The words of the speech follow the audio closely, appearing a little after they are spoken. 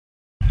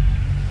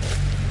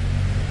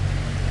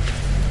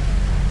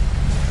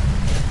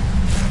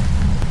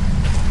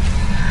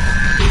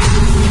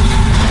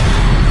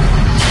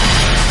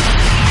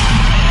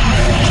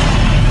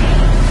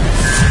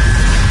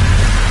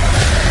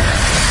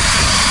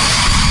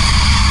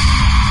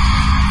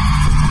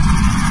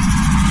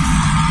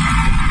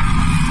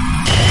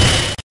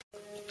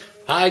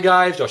Hi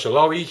guys, Josh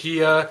Lowry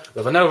here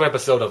with another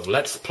episode of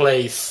Let's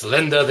Play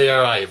Slender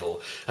The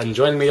Arrival. And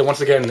joining me once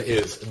again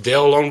is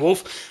Dale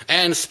Lonewolf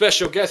and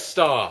special guest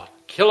star,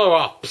 Killer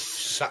Ops.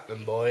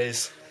 Shotgun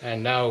boys.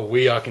 And now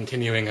we are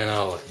continuing in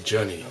our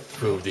journey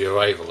through the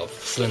arrival of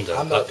Slender.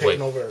 I'm not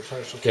taking over at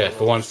first. Yeah,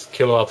 for once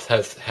Killer Ops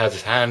has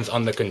his hands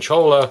on the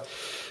controller,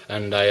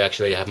 and I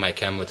actually have my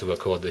camera to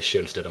record this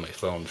shit instead of my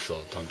phone, so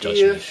don't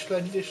judge me.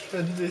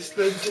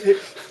 Slender.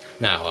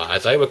 Now,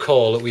 as I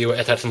recall, we were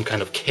at some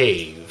kind of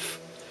cave.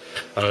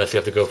 Unless you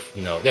have to go...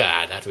 No,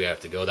 yeah, that's where we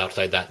have to go,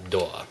 outside that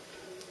door.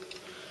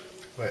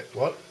 Wait,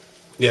 what?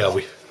 Yeah,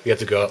 we have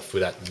to go up through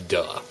that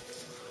door.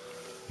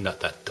 Not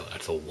that door,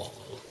 that's a wall.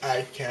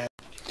 I can't.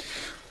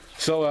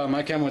 So,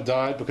 my camera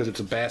died because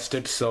it's a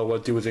bastard, so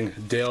we're using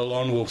Dale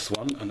Lonewolf's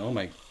one. And oh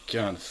my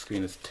god, the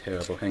screen is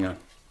terrible. Hang on.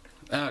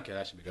 Okay,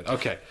 that should be good.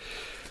 Okay.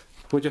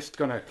 We're just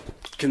gonna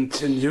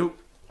continue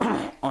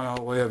on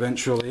our way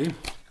eventually.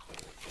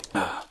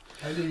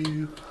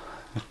 Hello.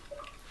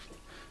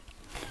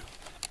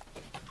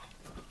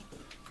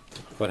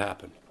 What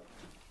happened?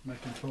 My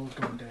controller's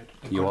going dead.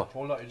 The You are?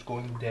 controller is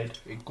going dead.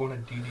 It's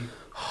going to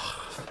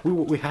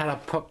DD. We had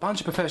a bunch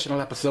of professional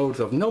episodes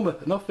of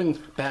nothing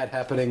bad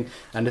happening,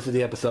 and this is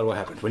the episode what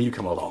happened when you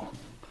come along.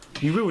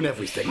 You ruin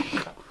everything.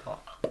 How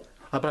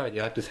about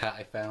you like this hat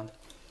I found?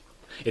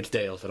 It's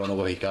Dale's, I don't know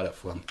where he got it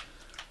from.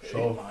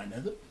 So mine,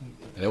 is it?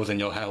 And it was in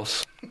your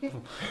house.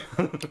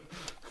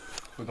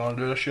 We're gonna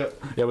do this shit.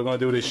 Yeah, we're gonna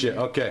do this shit.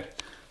 Okay.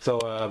 So,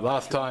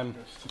 last time,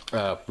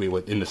 we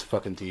were in this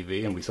fucking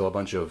TV, and we saw a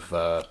bunch of,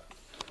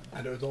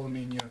 And it was only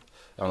me and you.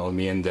 I don't know,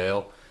 me and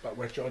Dale. But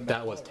we're joined.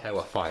 That was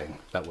terrifying.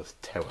 That was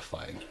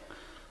terrifying.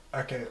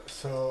 Okay,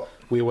 so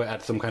We were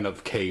at some kind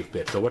of cave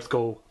bit, so let's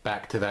go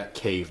back to that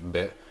cave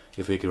bit,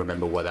 if we can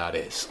remember what that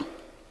is.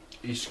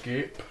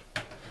 escape.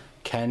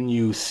 Can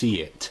you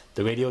see it?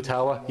 The radio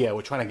tower? Yeah,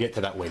 we're trying to get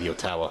to that radio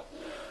tower.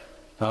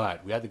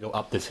 Alright, we had to go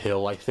up this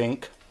hill, I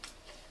think.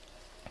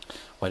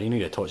 Why do you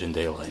need a torch in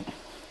daylight?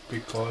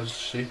 Because,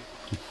 see,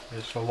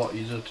 it's a lot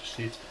easier to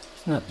see.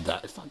 It's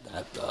not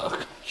that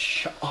dark.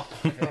 Shut up.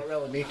 You're not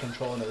really me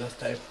controlling it this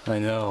time. I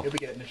know. You'll be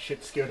getting the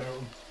shit scared out of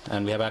him.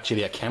 And we have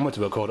actually a camera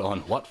to record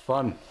on. What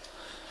fun.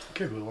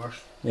 Could be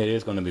worse. It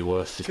is going to be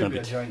worse. It's Could going be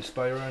to a be giant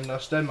spider in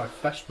this. Then my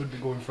fist would be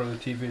going for the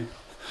TV.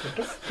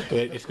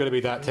 it's going to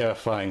be that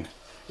terrifying.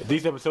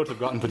 These episodes have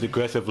gotten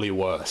progressively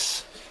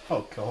worse.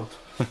 Oh god.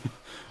 I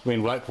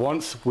mean, like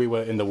once we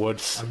were in the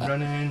woods. I'm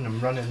running.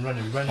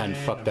 And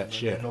fuck that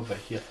shit. Over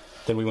here.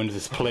 Then we went to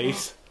this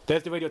place.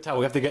 There's the radio tower,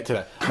 we have to get to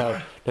that.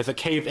 Now, there's a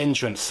cave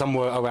entrance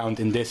somewhere around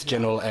in this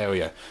general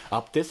area.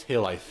 Up this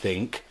hill, I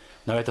think.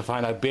 Now we have to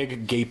find a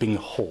big gaping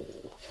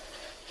hole.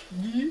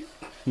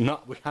 No,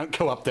 we can't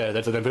go up there,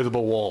 there's an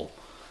invisible wall.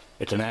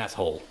 It's an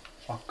asshole.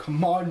 Oh,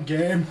 come on,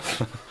 game.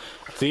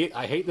 See,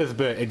 I hate this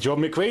bit, it drove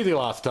me crazy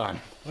last time.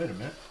 Wait a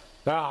minute.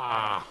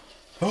 Ah!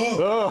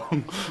 Oh!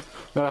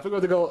 Now, I think we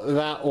have to go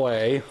that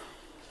way.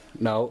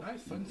 No.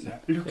 Nice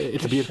sunset. Look at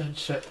It's a the beautiful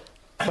sunset.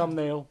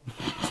 thumbnail.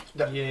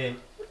 Yeah.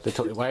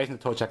 Why isn't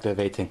the torch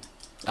activating?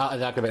 Ah,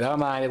 it's activated. Never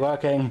mind, it's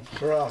working.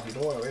 Bro, you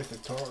don't want to waste the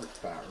torch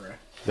battery.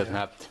 Doesn't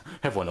have.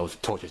 Everyone knows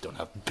torches don't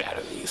have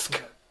batteries.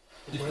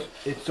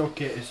 It's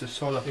okay, it's a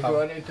solar You're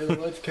power. going into the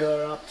woods,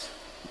 Killer Ops.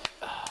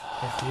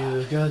 If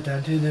you go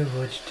down to the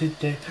woods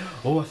today.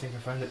 Oh, I think I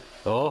found it.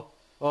 Oh,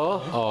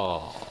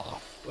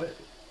 What?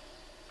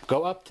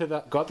 Go up to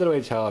the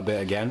radio tower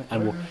bit again,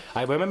 and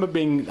I remember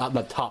being at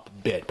the top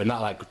bit, but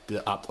not like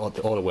up all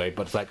the way,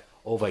 but it's like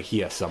over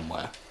here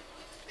somewhere.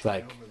 It's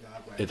like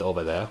it's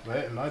over there.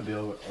 Wait, it might be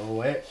over. Oh,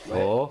 wait.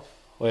 Oh,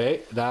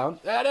 wait, down.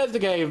 That is the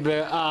cave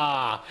bit.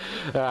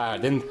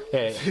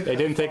 It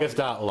didn't take us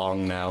that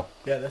long now.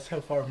 Yeah, that's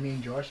how far me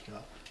and Josh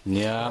got.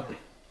 Yeah.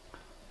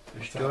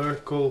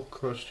 Historical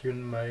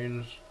Christian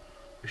mines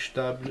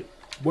established.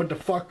 What the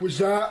fuck was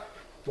that?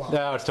 Wow.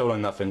 No, it's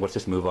totally nothing. Let's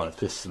just move on. It's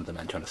just Slender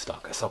Man trying to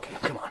stalk us. Okay,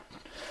 come on.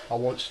 I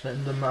want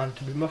Slender Man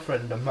to be my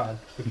friend of man.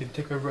 We can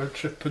take a road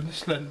trip in the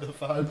Slender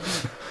van.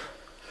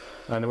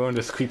 And we're in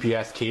this creepy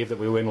ass cave that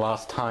we were in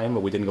last time, but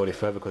we didn't go any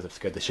further because it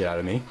scared the shit out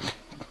of me.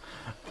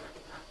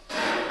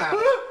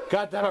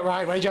 God damn it,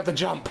 Ryan, why did you have to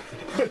jump?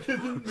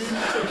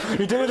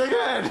 You did it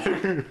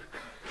again!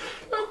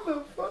 What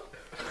the fuck?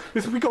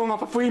 This will be going on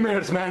for 3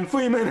 minutes, man.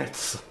 3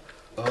 minutes!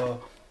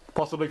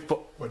 Possibly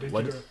for... What did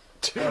you do?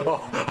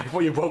 Oh, I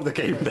thought you broke the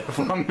game there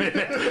for a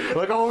minute.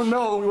 Like, oh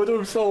no, we were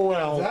doing so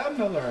well. Is that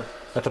another?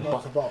 That's a No,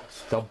 it's a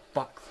box. It's a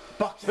box.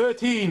 Box.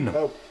 13!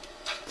 Oh,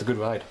 It's a good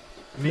ride.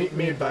 meet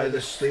me by the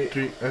street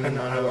Street in in an an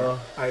hour. hour.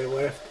 I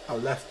left a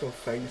list of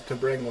things to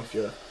bring with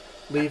you.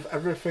 Leave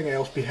everything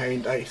else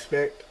behind. I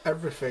expect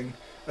everything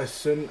as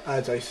soon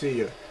as I see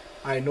you.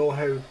 I know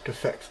how to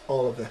fix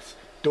all of this.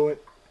 Don't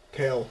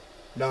tell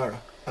Nara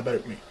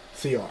about me.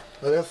 CR.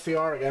 Oh, there's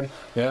CR again.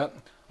 Yeah.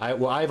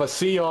 We're either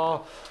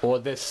CR or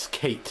this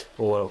Kate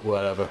or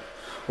whatever.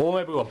 Or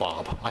maybe we're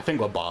Bob. I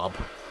think we're Bob.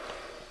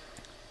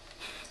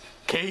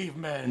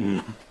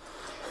 Cavemen!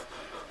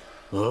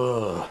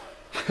 Ugh.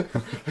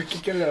 Look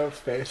at Killer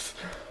face.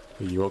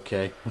 Are you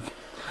okay?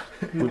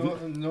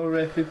 No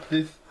refi,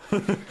 please.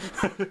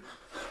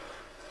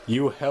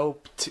 You're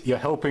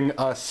helping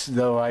us,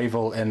 the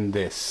rival, in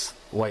this.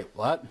 Wait,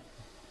 what?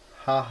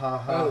 Ha ha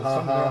ha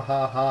ha ha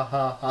ha ha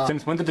ha ha.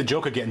 Since when did the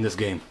Joker get in this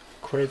game?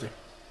 Crazy.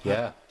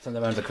 Yeah, Slender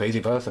Man's a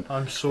crazy person.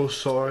 I'm so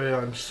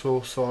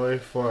sorry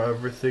for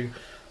everything.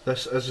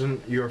 This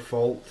isn't your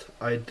fault.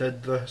 I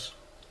did this.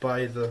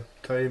 By the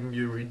time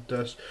you read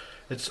this,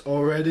 it's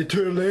already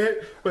too late.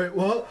 Wait,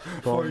 what?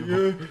 For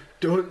you,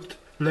 don't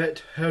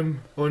let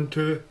him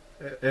onto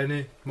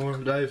any more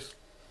lives.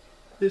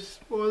 This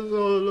was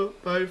all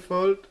my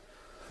fault.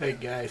 Hey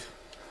guys.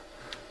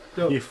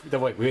 No.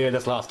 Wait, we did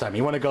this last time.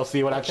 You want to go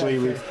see what actually...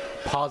 We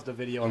pause the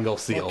video and go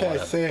see it. What can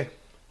I say?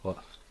 What?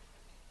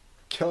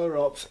 Killer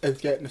Ops is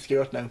getting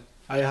scared now.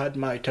 I had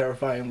my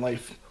terrifying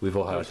life. We've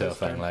all had our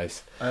terrifying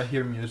lives. I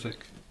hear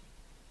music.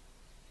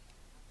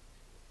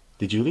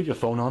 Did you leave your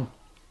phone on?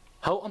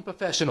 How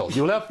unprofessional.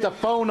 You left the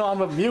phone on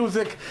with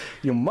music,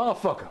 you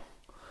motherfucker.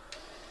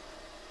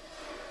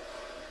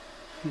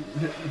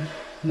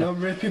 No,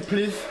 repeat,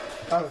 please.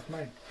 Oh, it's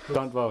mine.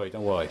 Don't worry.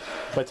 By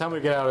the time we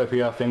get out of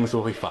here, things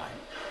will be fine.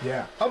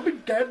 Yeah. I'll be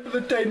dead by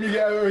the time you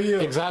get out of here.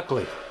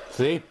 Exactly.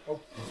 See? Oh.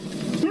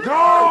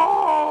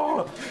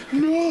 Go!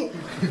 No!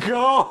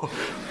 Go!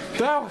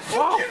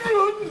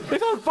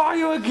 It's on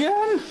fire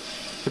again!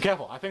 Be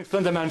careful, I think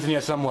Slender Man's in here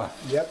somewhere.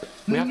 Yep.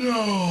 We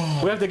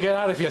have to get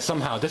out of here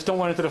somehow. Just don't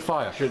run into the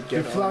fire.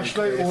 The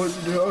flashlight won't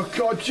do. Oh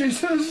god,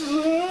 Jesus!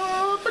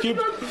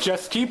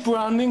 Just keep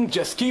running. What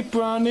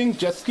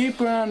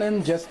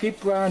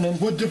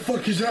the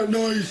fuck is that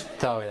noise?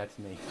 Sorry, that's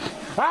me.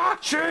 Ah!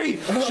 Tree!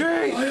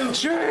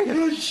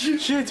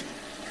 Shit!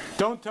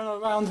 Don't turn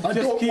around. I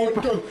Just don't keep.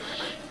 want to.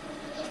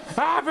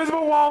 Ah!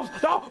 Invisible walls!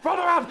 No! Run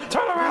around!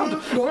 Turn around!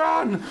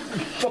 Run!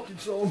 Fucking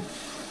song.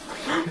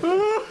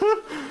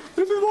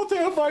 This is more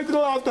terrifying than the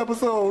last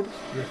episode.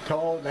 You're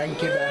tall,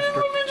 lanky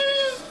bastard.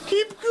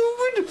 Keep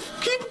going!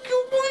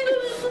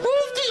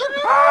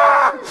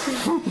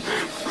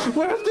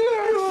 Where's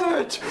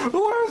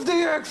the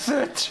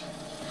exit?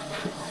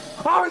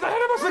 Oh, he's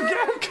ahead of us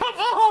again! Come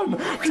on!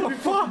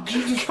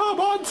 Come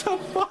on to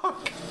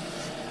fuck!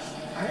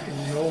 I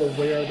know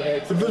where the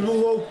exit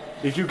is.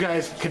 If you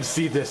guys can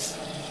see this,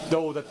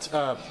 know that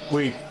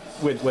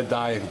we're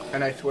dying.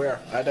 And I swear,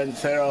 I didn't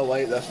say it all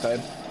light this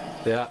time.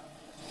 Yeah.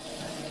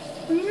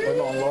 We're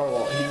not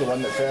Lorelot, he's the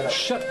one that said it.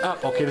 Shut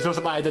up. Okay, there's no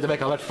something I did to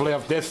make a let's play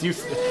of this. You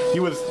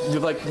was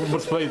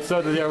playing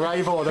Slender The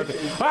Arrival. And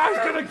he's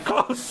getting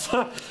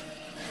closer.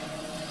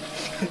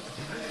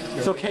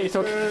 It's okay,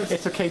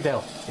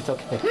 Dale. It's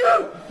okay.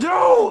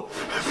 No!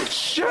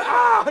 Shut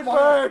up! It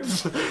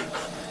burns!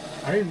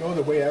 I know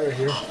the way out of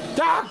here.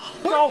 Ah!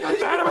 No!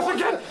 He's ahead of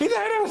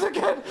us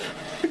again!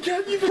 I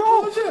can't even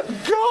Go! close it.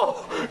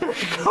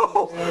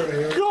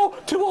 Go!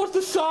 Towards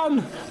the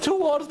sun!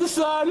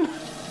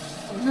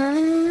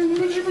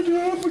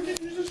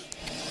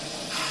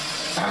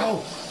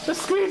 Ow! The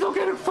screen's all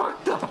getting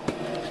fucked up!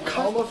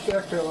 Almost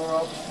there, Killer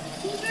Ops.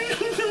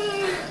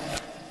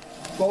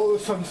 Follow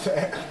the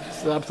sunset.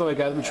 I'm sorry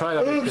guys, I'm trying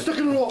I'm to... stuck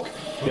in a rock.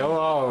 You're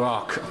all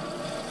rock.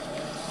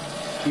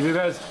 You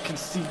guys can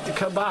see the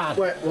command.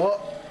 Wait,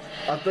 what?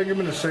 I think I'm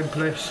in the same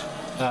place.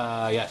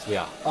 Yes we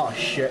are. Oh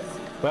shit.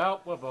 Well,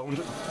 we're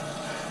boned.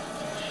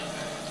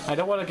 I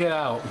don't want to get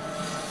out.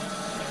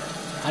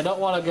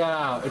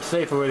 It's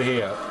safer in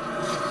here.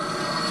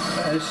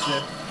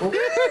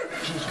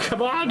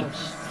 Come on!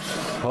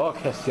 Oh,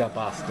 kiss you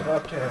bastard.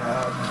 Okay,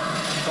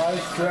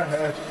 guys, go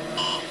ahead.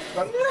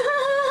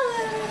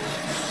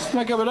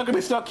 My God, we're not going to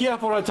be stuck here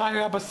for an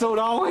entire episode,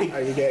 are we?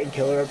 Are you getting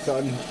Killer Ops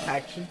on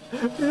action?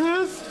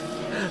 Yes.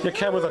 Your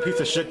camera's a piece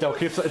of shit though.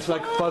 It's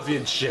like fuzzy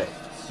and shit.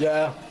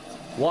 Yeah.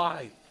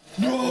 Why?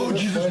 No,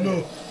 Jesus,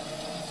 no.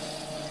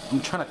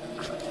 I'm trying to...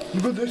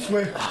 You go this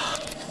way.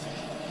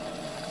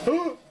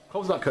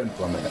 Close that curtain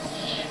for a minute.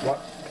 What?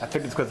 I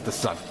think it's because of the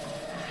sun.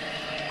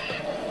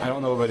 I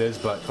don't know what it is,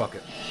 but fuck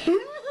it.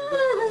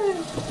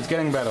 It's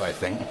getting better, I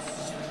think.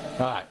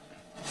 Alright.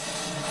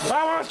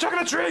 Ah, we're stuck in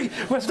a tree!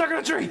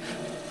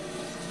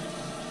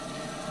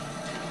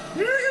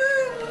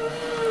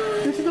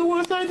 This is the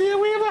worst idea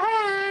we ever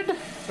had!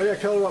 Oh yeah,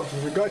 Killer Ops,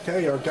 we got to tell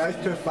you, our guy's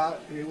too fat,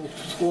 he will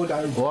slow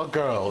down. Or a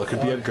girl, it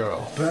could be a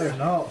girl. Better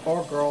not.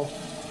 Or girl.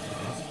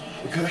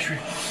 Gosh,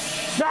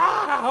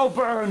 Ah, how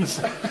burns!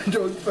 I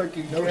don't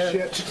fucking No care.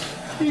 shit.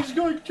 He's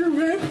going to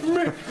rape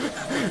me.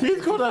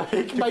 He's gonna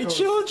make my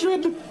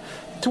children!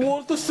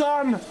 Towards the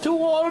sun!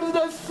 Towards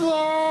the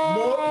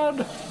sun!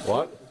 No.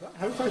 What?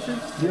 How fashion?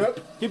 Yep.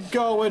 Keep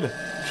going!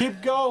 You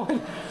go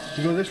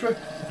this way?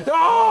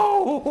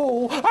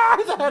 No! Ah,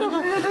 he's ahead of me!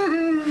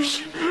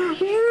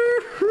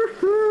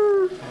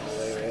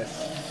 Hilarious.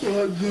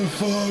 What the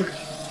fuck?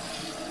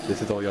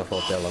 This is all your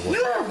fault, Dale Lonewolf.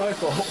 Not my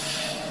fault.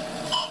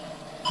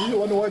 He's the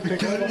one who wiped I the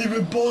can't camera.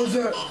 even pause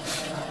it.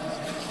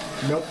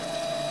 Nope.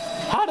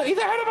 He's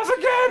ahead of us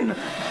again!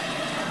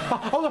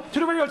 Oh, to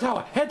the radio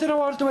tower! Head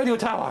towards the radio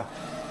tower!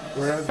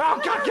 Where is it? Oh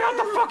God, get out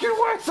the fucking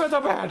way,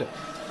 Slender Man!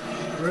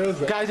 Where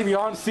is it? Guys, if you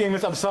aren't seeing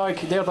this, I'm sorry.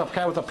 Dale's up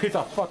camera with a piece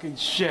of fucking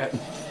shit.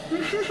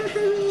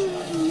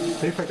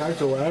 They think I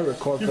do when I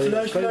record. Your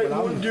but it's fine flashlight when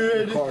I'm won't do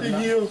recording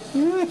anything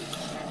it.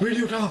 here.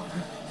 Radio tower.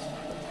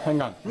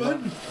 Hang on.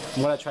 Run.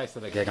 I'm gonna try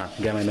something. Hang on.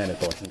 Get my minute,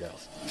 boys and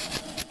girls.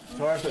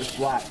 Sorry if it's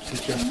black.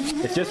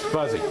 It's just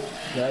fuzzy.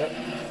 Got it?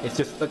 It's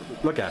just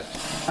look at it.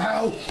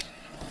 Ow.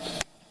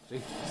 See?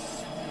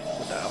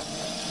 What the hell?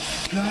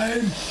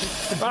 Climb.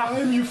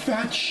 Climb, you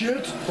fat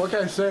shit. What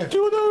can I say? To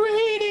the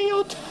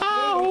radio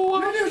tower.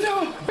 Radio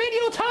tower.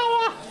 Radio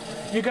tower.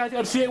 You guys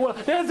gotta see it well.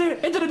 There's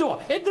it. Into the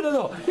door. Into the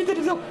door. Into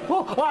the door.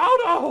 Oh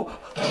no.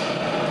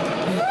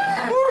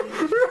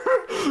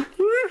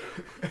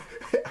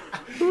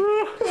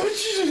 Oh,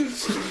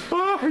 Jesus.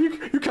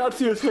 You can't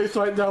see his face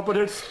right now, but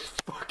it's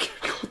fucking.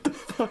 What the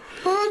fuck?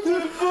 What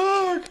the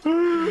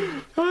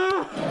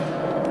fuck?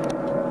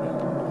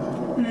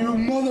 You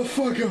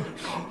motherfucker.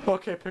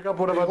 Okay, pick up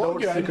whatever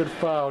notes you could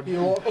find.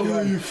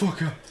 Oh, you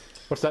fucker.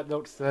 What's that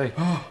note say?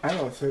 I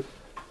know it's it.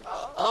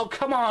 Oh,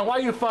 come on. Why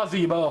are you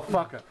fuzzy, you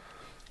motherfucker?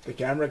 The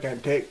camera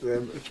can't take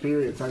the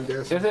experience, I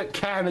guess. Is it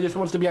Cam that just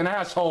wants to be an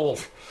asshole?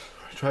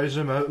 Try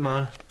zoom out,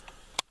 man.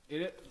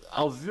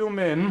 I'll zoom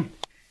in.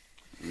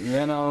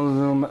 Then I'll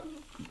zoom.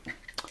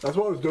 That's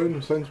what I was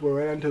doing since we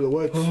went into the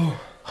woods.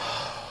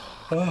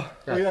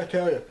 What did I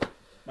tell you?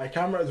 My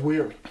camera is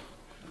weird.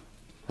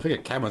 I think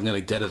your camera's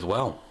nearly dead as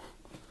well.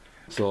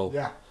 So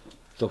Yeah.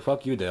 So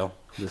fuck you, Dale.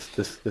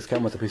 This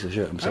camera's a piece of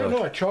shit. I'm I sorry. don't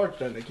know, I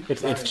charged it.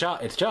 It's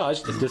charged. It's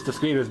just the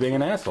screen is being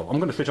an asshole. I'm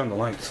gonna switch on the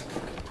lights.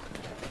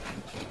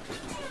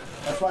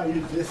 That's why I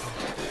use this.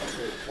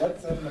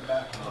 What's in the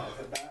back? Is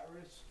it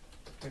batteries?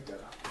 Take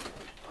that out.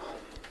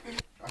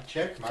 I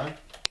checked, man. I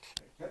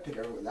can't take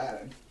out with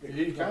that in.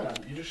 You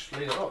can't. You just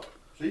slid it up.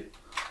 See?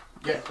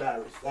 Yeah,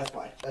 batteries. That's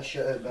why. That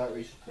shit had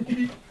batteries.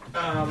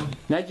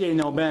 That ain't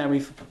no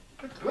batteries.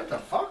 What the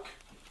fuck?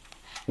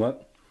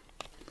 What?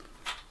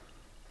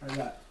 Like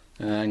that.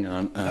 Hang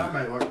on. That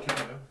might work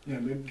too. Yeah,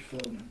 maybe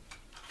floating.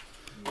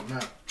 No.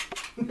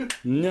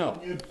 No.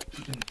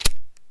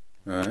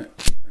 Alright.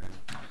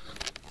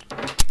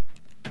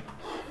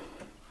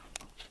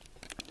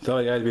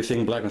 Sorry guys, we're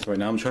seeing blackness right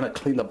now. I'm trying to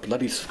clean the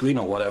bloody screen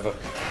or whatever.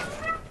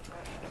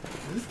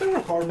 Is this still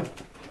recording?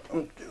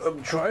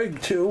 I'm trying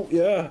to,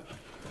 yeah.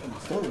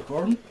 Still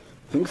recording?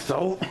 Think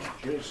so.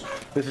 Jeez.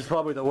 This is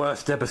probably the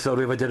worst episode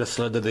we ever did of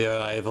Slender The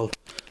Arrival.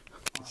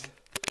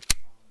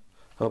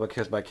 Oh,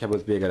 because my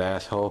camera's being an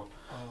asshole.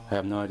 I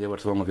have no idea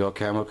what's wrong with your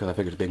camera because I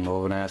think it's being more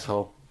of an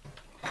asshole.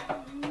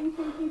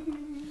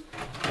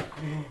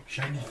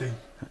 Shiny thing.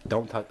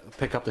 Don't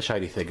pick up the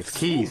shiny thing. It's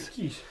keys.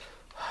 Keys.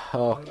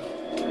 Oh.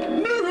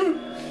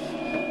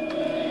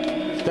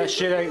 That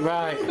shit ain't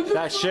right.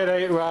 That shit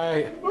ain't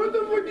right. What the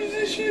fuck is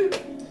this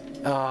shit?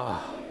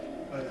 Ah.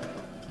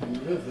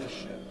 Remove this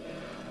shit.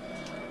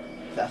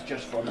 That's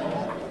just for me.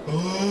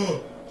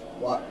 Oh.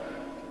 What?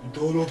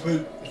 Don't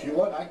open. If you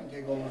want, I can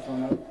take over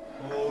from now.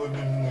 Oh,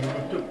 no.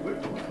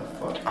 What the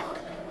fuck?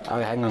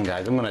 Okay, hang on,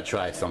 guys. I'm gonna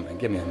try something.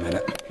 Give me a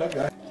minute.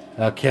 Okay.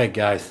 Okay,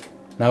 guys.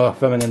 Now we're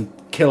filming in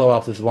killer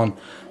off this one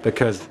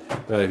because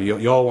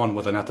your one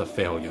was an utter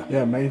failure.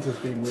 Yeah, mine's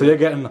just being weird. So you're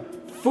getting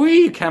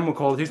 3 camera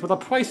qualities for the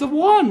price of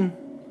 1.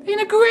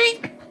 Ain't it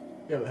great?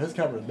 Yeah, but his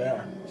camera's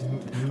better.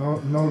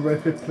 No,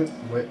 wait.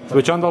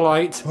 Switch on the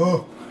light.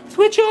 Oh.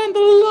 Switch on the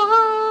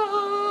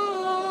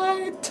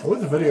light. What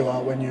was the video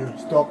out when you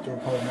stopped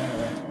recording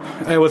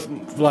anyway? It was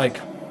like,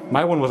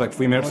 my one was like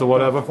 3 minutes or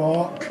whatever.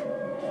 Fuck.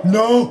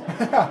 No.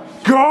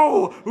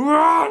 Go!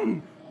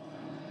 Run!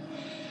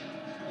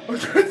 I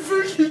can't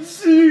fucking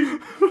see.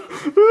 What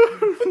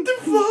the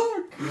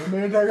fuck? You want me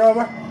to take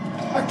over?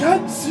 I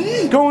can't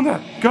see. Go in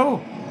there.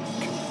 Go.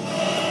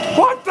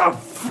 What the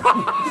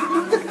fuck?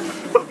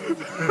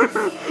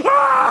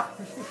 Ah!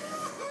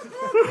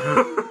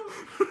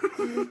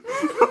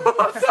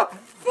 What the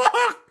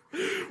fuck?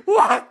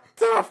 What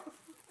the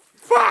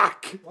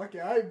fuck? Okay,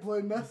 I ain't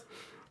playing this.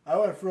 I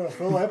went through a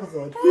full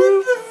episode.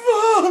 What the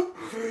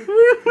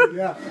fuck?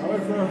 Yeah, I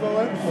went through a full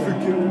episode.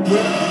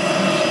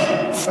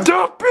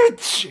 Stop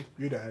it!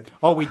 You died.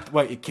 Oh,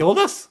 wait, you killed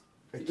us?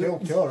 The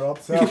killer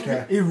ups,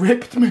 okay. He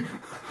ripped me.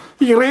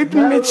 You raped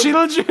me,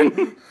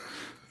 children.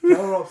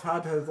 Killer ups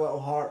had his little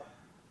heart.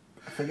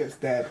 I think it's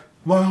dead.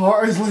 My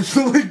heart is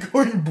literally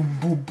going boom,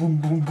 boom, boom,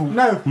 boom, boom.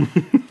 No!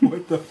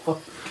 What the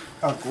fuck?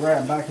 Oh, great,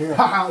 I'm back here.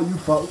 Haha, you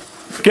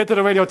fucked. Get to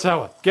the radio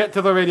tower. Get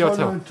to the radio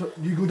tower.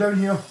 You go down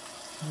here.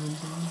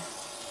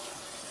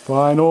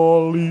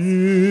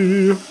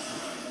 Finally.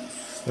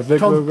 I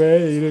think we're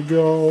ready to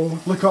go.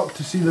 Look up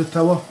to see the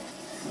tower.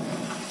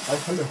 I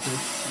think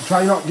it's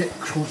Try not to get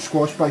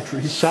squashed by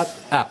trees. Shut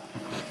up.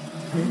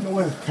 I don't know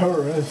where the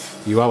tower is.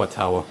 You are a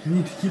tower. You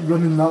need to keep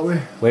running that way.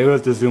 Where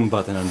is the zoom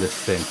button on this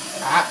thing?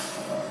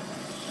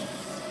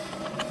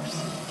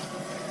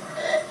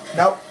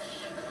 Nope.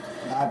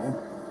 Not happening.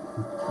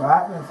 Not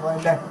happening,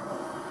 Slender.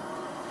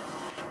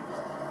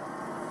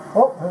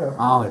 Oh, hello.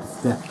 Oh, it's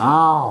there.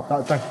 Oh.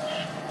 That thing.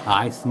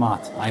 I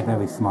smart. I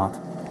very smart.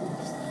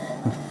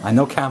 I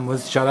know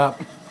cameras. Shut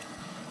up.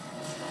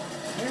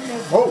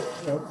 Oh,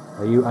 hello.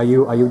 Are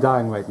you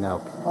dying right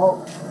now?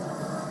 Oh.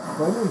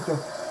 Slender's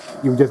just...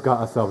 You just got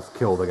ourselves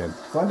killed again.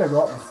 Slender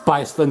got me.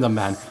 By Slender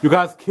Man. You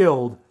guys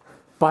killed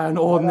by an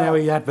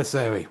ordinary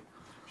adversary.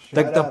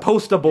 The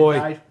poster boy.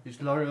 Guys, it's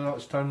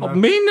Lorelot's turn now. Oh,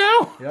 me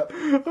now? Yep.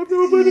 I've never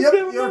played this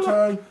game in Your my life.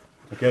 turn.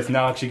 I guess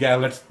now actually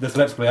this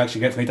Let's Play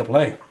actually gets me to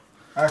play.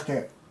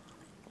 Okay.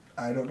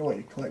 I don't know what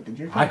you collected.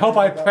 You I hope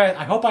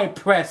I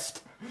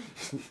pressed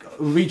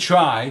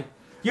retry.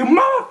 You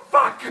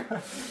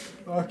motherfucker!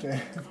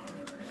 Okay.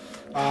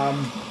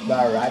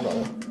 The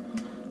Arrival.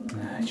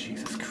 Ah,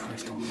 Jesus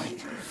Christ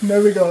almighty.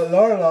 Now we got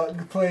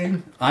Lorelot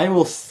playing. I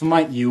will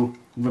smite you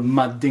with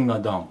my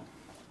ding-a-dong.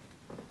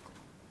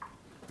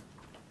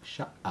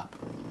 Shut up.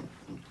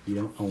 You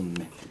don't own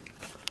me.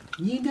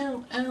 You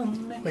don't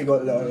own me. We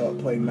got Lorelot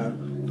playing now.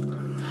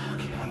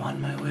 Okay, I'm on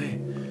my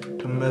way.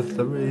 To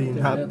misery and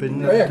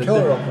happiness. Oh yeah, kill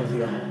her off with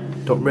you.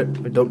 Don't rip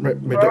me, don't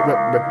rip me, don't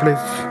rip me,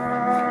 please.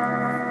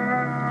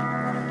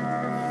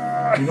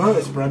 You know how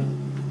to sprint?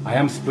 I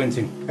am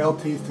sprinting.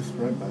 LT's to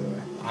sprint, by the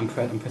way. I'm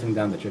pressing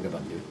down the trigger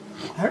button, dude.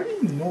 How do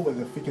you know what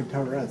the freaking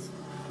tower is?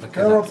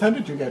 Because How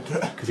did you get to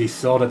it? he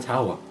saw the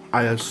tower.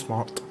 I am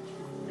smart.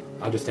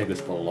 I'll just take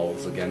this for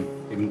lols again.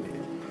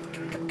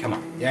 Come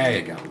on. There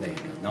you go. There you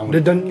go. No one, They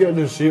didn't get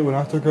to see it when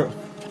I took it.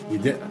 you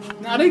did.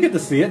 No, they get to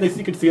see it.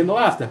 You could see it in the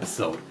last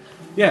episode.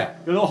 Yeah,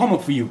 a little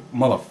homework for you,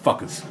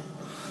 motherfuckers.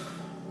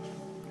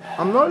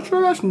 I'm not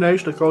sure that's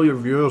nice to call your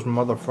viewers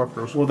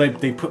motherfuckers. Well,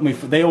 they put me.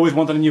 They always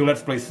wanted a new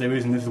Let's Play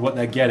series, and this is what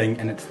they're getting,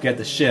 and it scared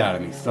the shit out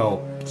of me.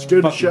 So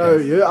Scared the fuck shit out of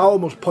guys. you. I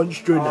almost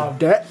punched you in the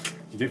dick.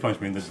 You did punch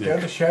me in the Scared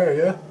the dick. shit out of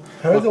you.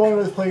 Who's the one who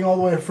was playing all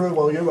the way through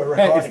while you were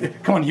Hey, recording?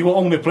 come on, you were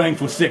only playing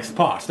for 6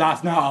 parts.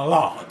 That's not a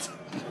lot.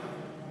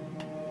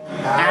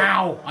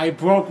 Ow! I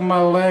broke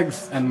my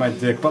legs and my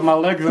dick, but my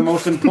legs are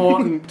most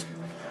important.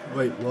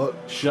 Wait, what?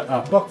 Shut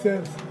up.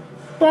 Boxes.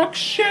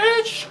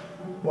 Buckshish!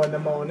 When the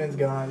morning's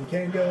gone, you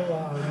can't go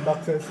on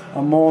boxes.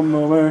 I'm on my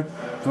way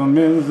from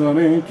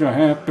misery to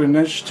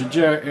happiness to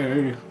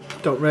joy.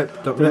 Don't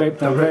rip, don't rip,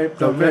 don't rip,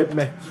 don't rip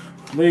me.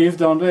 Please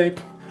don't rape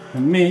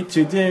me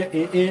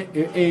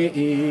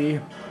today.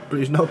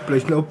 Please no,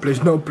 please no,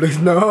 please no, please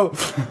no.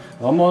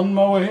 I'm on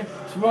my way,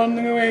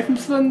 running away from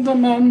Slender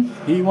Man.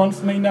 He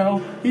wants me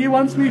now, he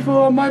wants me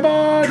for my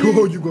body.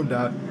 Oh, you gonna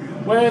die.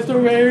 Where's the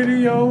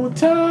radio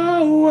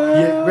tower?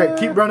 Yeah, wait,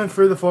 keep running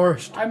through the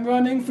forest. I'm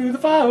running through the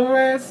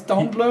forest,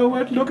 don't blow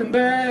it looking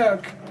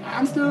back.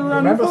 I'm still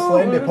running Remember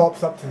Slender forward.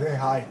 pops up to say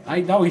hi. I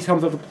know he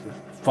comes up.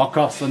 Fuck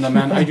off, Slender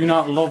Man. I do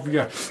not love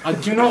you. I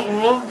do not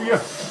love you.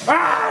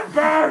 Ah, it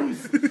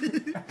burns!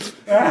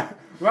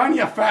 Run,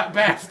 you fat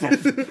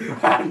bastard!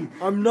 Run!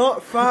 I'm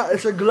not fat,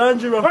 it's a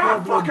glandular Ah,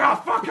 problem. fuck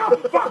off! Fuck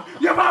off! Fuck!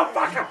 You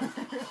motherfucker!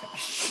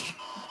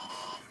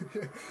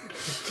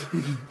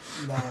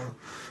 No.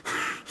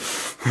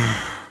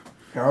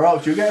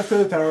 Alright, you get to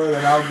the tower,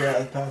 then I'll get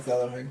us past the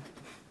other thing.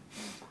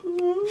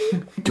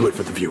 Do it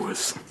for the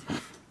viewers.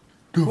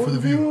 Do it for the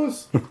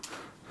viewers.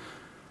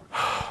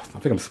 I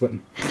think I'm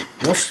sweating.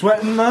 You're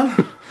sweating,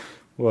 man.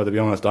 Well, to be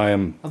honest, I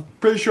am. I'm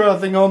pretty sure I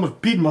think I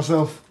almost peed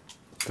myself.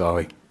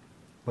 Sorry.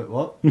 Wait,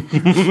 what? Oh,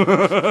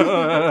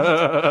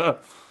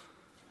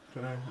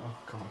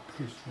 God,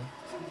 please.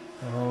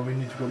 Oh, we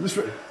need to go this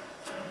way.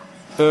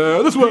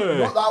 This way!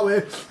 Not that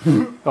way.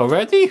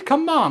 Already?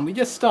 Come on, we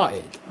just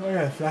started. Oh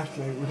yeah,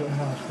 flashlight. We don't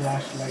have a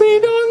flashlight. We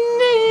don't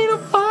need a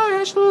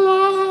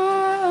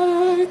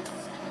flashlight.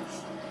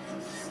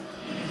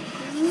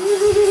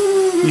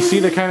 You see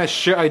the kind of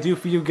shit I do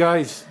for you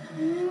guys?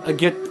 I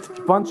get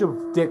a bunch of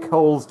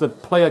dickholes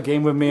that play a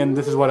game with me, and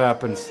this is what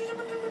happens.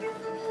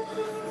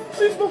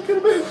 Please don't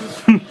kill me.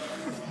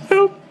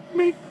 Help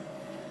me.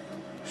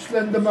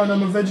 Slender Man,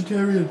 I'm a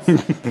vegetarian.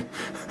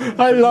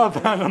 I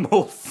love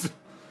animals.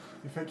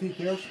 You think he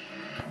cares?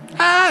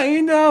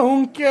 I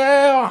don't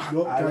care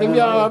Look, if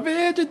you're a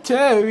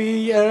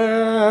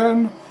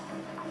vegetarian.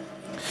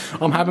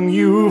 I'm having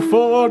you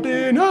for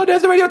dinner.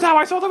 There's the radio tower.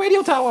 I saw the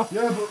radio tower.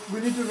 Yeah, but we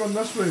need to run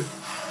this way.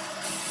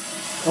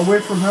 Away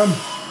from him.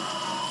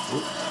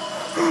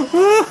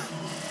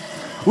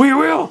 We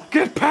will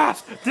get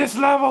past this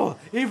level,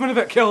 even if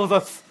it kills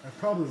us. It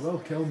probably will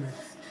kill me.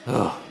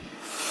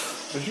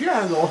 Did you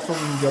get an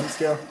awesome jump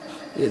scare?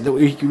 Yeah,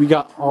 we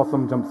got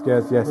awesome jump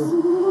scares, yes.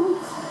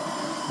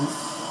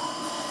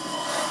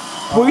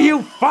 Will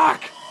you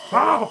fuck?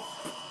 Oh.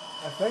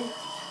 I think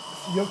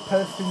you're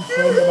pissing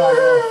Slender Man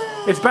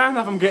off. It's bad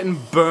enough I'm getting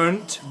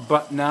burnt,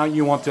 but now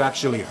you want to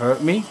actually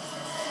hurt me?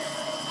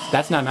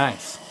 That's not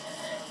nice.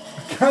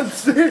 Can't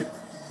see.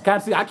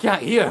 Can't see, I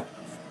can't hear.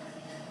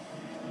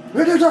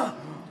 Radio.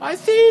 I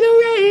see the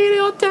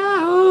radio Did you get to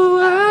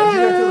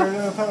tower. the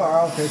radio tower?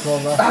 I'll take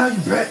over. Ah, you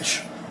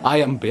bitch. I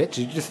am bitch,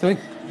 you just think?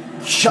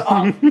 Shut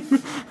up.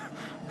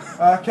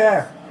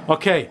 Okay.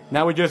 Okay,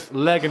 now we're just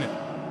legging it.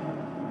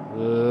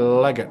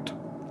 Leg it.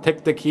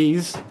 Take the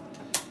keys.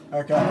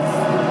 Okay.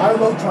 I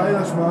will try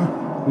this,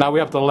 man. Now we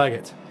have to leg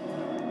it.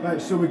 Right,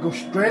 so we go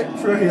straight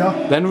through here.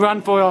 Then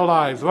run for your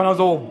lives. Run those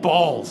old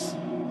balls.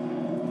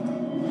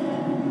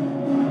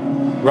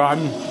 Run.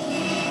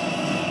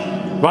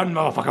 Run,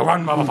 motherfucker,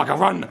 run, motherfucker,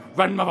 run.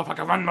 Run,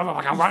 motherfucker, run,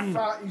 motherfucker, run.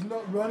 Fat, he's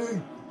not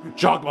running.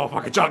 Jog,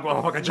 motherfucker, jog,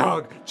 motherfucker,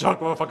 jog. Jog,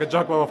 motherfucker,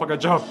 jog, motherfucker,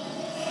 jog.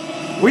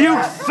 Will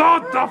you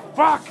sort the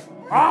fuck?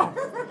 Oh.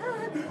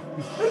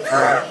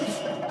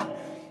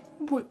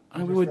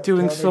 we were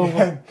doing so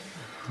well.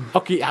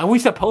 Okay, are we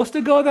supposed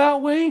to go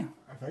that way?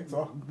 I think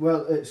so.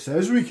 Well, it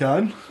says we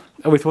can.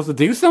 Are we supposed to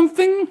do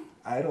something?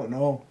 I don't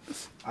know.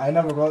 I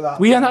never got that.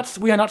 We are not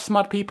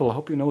smart people. I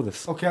hope you know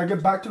this. Okay, I'll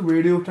get back to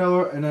radio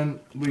tower and then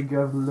we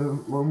give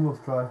Lonewolf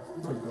a try.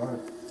 Oh God.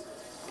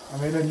 I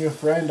made a new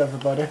friend,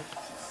 everybody.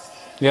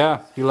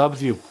 Yeah, he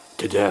loves you.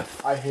 To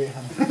death. I hate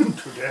him.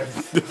 To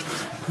death.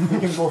 You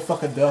can go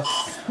fuck a duck.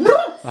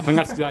 I think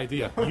that's the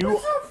idea.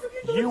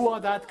 You are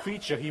that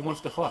creature he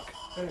wants to fuck.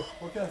 Hey,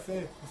 what can I say?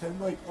 It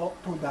sounds like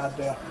Octo Dad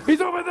there.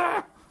 He's over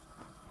there!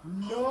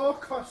 No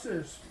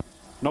cusses.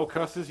 No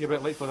curses, you're a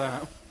bit late for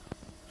that.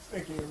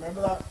 Sticky,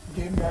 remember that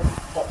game guy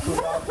Octo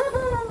Dad?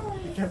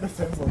 He kind of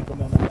sounds like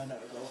him a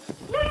minute ago.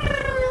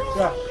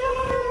 Yeah.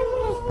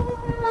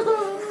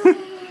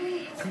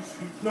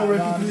 No,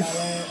 Ricky, please.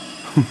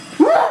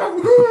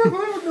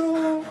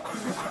 No.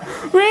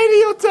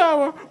 Radio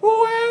Tower,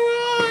 where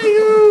are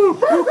you?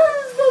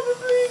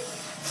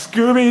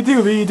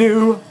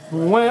 Scooby-Dooby-Doo,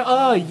 where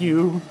are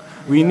you?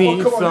 We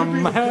need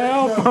some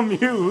help from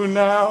you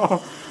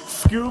now.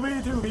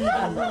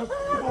 Scooby-Dooby-Doo,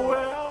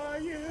 where are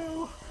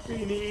you?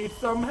 We need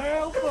some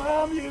help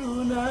from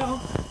you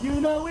now. You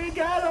know we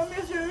got a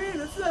mystery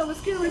to solve,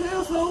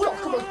 Scooby-Doo, so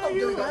where are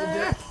you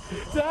at?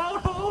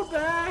 Don't hold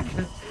back.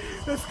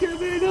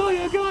 Scooby-Doo,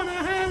 you're gonna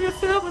have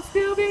yourself a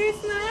Scooby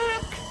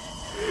snack.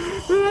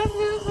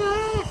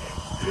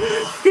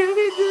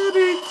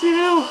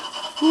 Scooby-Dooby-Doo,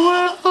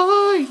 where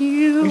are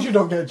you? You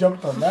don't get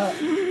jumped on that.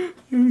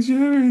 You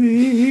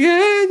surely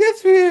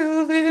it's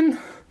feeling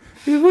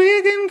if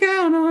we can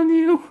count on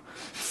you.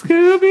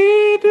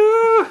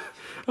 Scooby-Doo,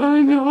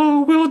 I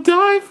know we'll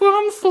die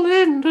from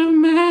Slender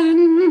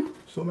Man.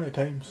 So many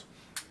times.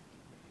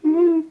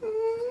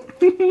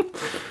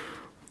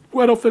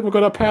 Well, I don't think we're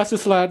gonna pass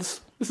this,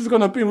 lads. This is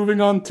gonna be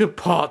moving on to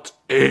part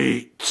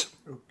 8.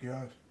 Oh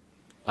God.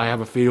 I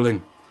have a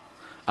feeling.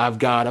 I've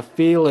got a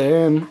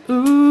feeling.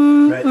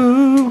 Ooh,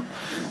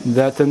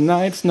 that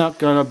tonight's not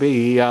gonna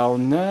be our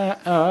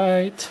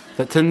night.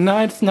 That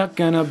tonight's not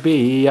gonna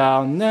be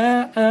our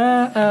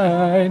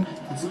night.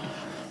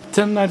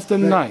 Tonight's the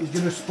night. He's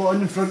gonna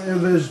spawn in front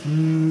of us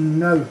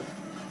now.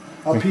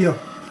 Up here.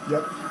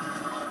 Yep.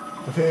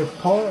 If he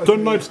spawn,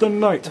 Tonight's the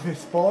night. If he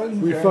spawns,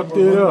 We then fucked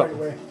we're it going up. right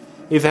way.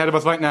 He's ahead of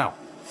us right now.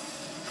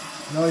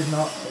 No, he's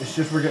not. It's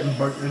just we're getting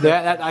burnt.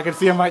 I can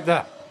see him right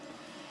there.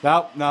 No.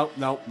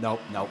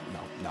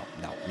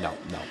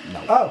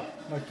 Oh,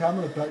 my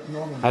camera's back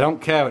normal. I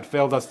don't care. It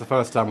failed us the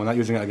first time. We're not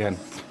using it again.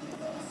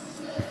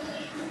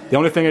 The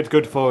only thing it's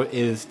good for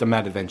is the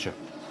Mad Adventure.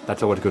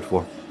 That's all it's good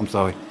for. I'm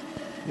sorry.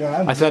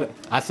 Yeah, I said it.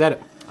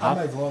 And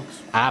my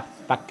vlogs. I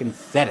fucking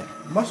said it.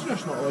 Must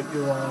just not like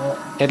you a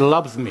lot. It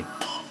loves me.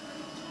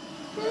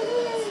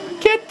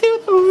 Get to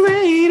the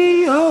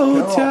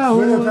radio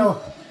tower.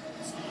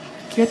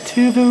 Get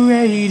to the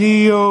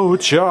radio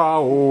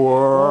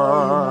tower.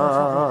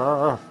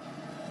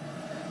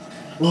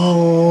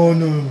 Oh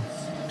no.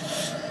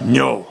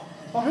 No.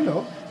 Oh, I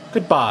know.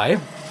 Goodbye.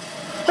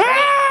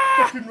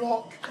 Fucking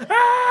rock.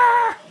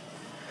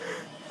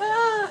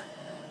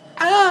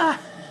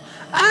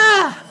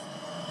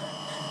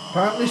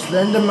 Apparently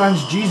Slender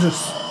Man's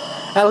Jesus.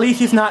 At least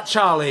he's not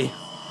Charlie.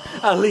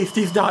 At least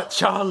he's not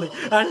Charlie.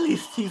 At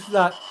least he's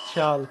not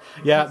Charlie.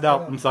 Yeah, no,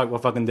 I'm sorry, we're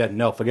fucking dead.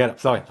 No, forget it.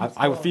 Sorry,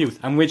 I refuse.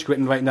 I'm rage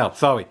quitting right now.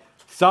 Sorry.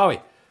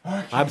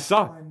 I'm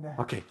sorry.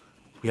 Okay,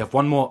 we have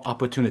one more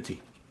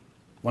opportunity.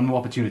 One more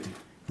opportunity.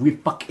 We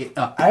fuck it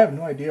up. I have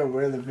no idea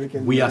where the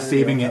freaking... We are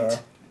saving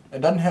it.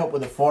 It doesn't help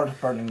with the forest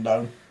burning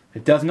down.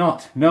 It does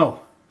not.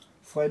 No.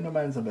 Slender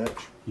Man's a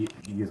bitch. You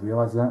guys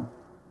realise that?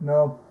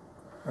 No.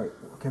 Right,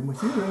 can we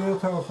see the radio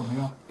tower from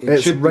here?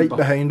 It's right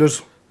behind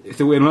us.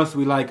 So unless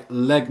we like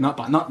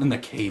not in the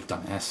cave,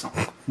 dumbass.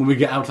 When we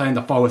get outside in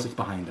the forest, it's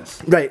behind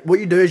us. Right, what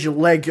you do is you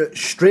leg it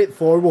straight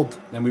forward.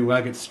 Then we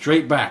leg it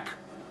straight back.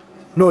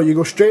 No, you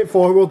go straight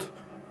forward.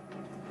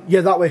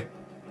 Yeah, that way.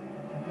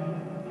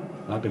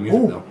 I like the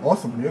music though.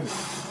 Awesome music.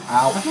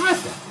 Ow. That's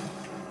nice though.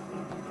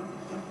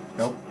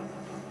 Nope.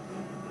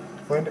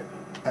 Find it.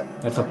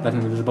 That's an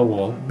invisible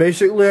wall.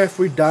 Basically, if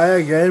we die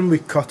again, we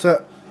cut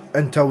it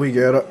until we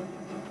get it.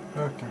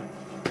 Okay.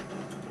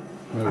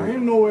 I don't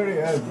even know where he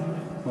is.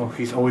 Oh,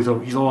 he's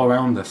all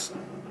around us.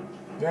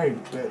 Yeah, you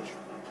bitch.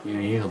 Yeah,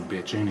 he's a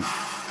bitch, ain't he?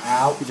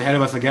 Ow. He's ahead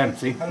of us again,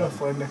 see? Hello,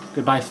 Slender.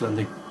 Goodbye,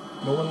 Slendy.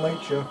 No one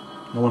likes you.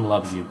 No one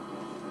loves you.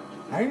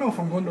 I don't know if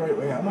I'm going the right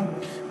way, am I?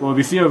 Well, if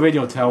you see a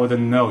radio tower,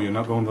 then no, you're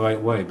not going the right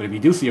way. But if you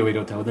do see a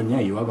radio tower, then yeah,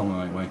 you are going the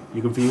right way.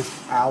 You confused?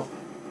 Ow.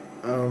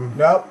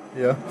 Nope.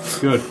 Yeah.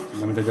 Good.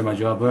 Let me do my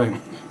job right.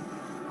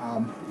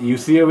 You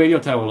see a radio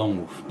tower,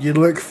 Lonewolf. You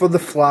look for the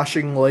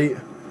flashing light.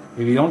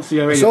 If you don't see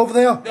a radio... It's over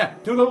there. Yeah,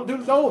 no,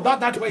 not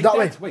that way. That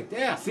way. Wait,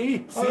 yeah,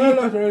 see? Oh, yeah,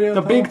 look, radio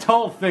the tower. big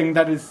tall thing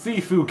that is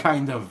Sifu,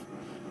 kind of.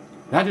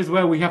 That is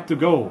where we have to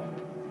go.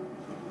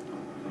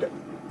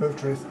 Move,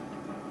 Trace.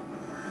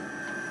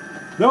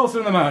 No,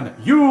 Slender Man,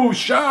 you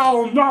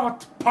shall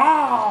not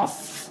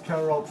pass!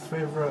 Kel Rock's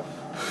favourite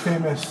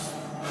famous...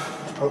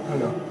 Oh,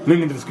 hello.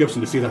 Link in the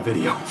description to see that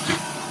video.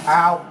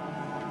 Ow.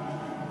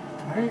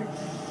 Hey.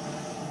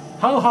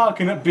 How hard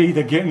can it be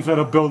to get inside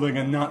a building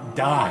and not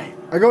die?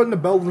 I got in the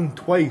building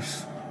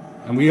twice.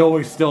 And we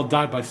always still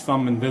die by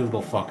some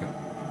invisible fucker.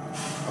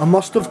 I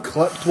must have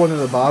clipped one of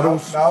the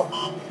barrels. No.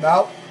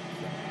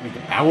 Wait, the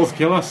barrels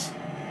kill us?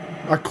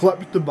 I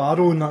clipped the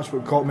barrel and that's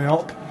what caught me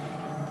up.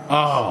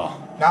 Oh.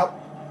 No.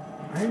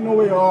 I know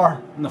where you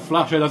are. And the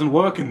flashlight doesn't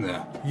work in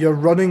there. You're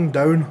running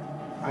down.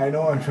 I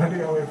know, I'm trying to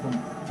get away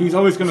from... He's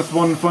always going to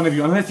spawn in front of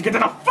you unless you get to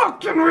the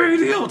fucking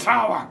radio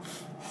tower.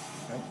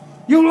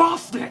 You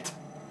lost it.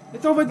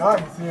 It's over. No, I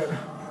can see it.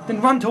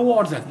 Then run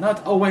towards it,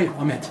 not away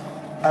from it.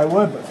 I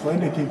would, but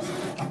Slender keeps...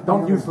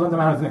 Don't use Slender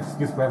Man as an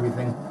excuse for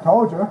everything.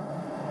 Told you.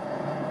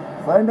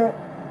 Find it.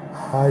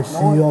 I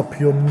see up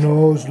your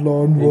nose,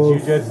 Lone Wolf.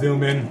 Did you just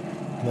zoom in?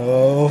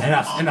 No.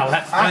 In a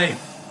let's play.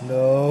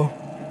 No.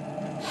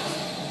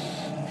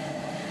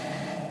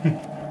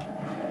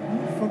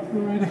 Fuck the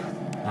radio.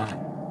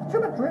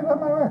 Should have trained on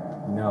my way.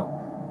 No.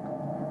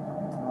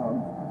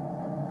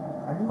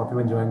 I Hope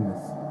you're enjoying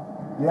this.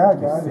 Yeah,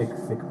 You guys.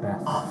 sick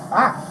bastard.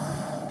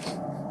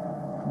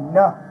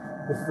 No.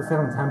 This is the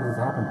 7th time this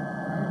has happened.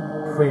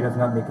 Pray does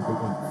not make it the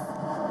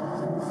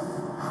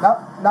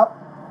 8th. No.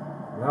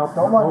 Well,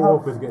 Don't want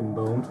Wolf help. is getting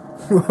boned.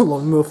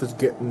 Lone Wolf is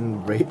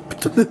getting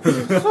raped. So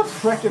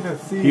freaking to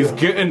see He's you.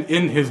 getting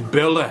in his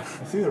belly. I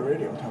see the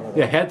radio tower.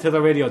 Yeah, head to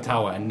the radio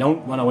tower and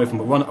don't run away from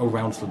it. Run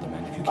around Slender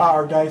Man if you can.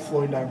 Our guy's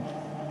slowing down.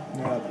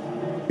 Yeah.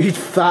 He's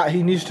fat,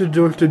 he needs to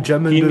go to the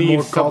gym and He do more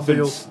needs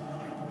cardio. substance.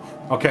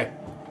 Okay,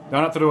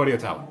 run up to the radio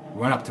tower.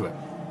 Run up to it.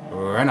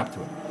 Run up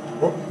to it.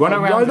 Run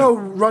around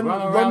him. Run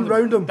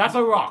around him. That's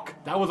a rock.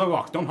 That was a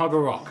rock. Don't hug a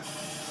rock.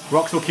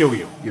 Rocks will kill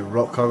you. You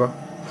rock hugger.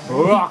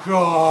 Rock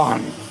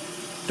on!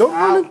 Don't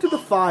run into the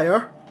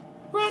fire.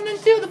 Run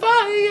into the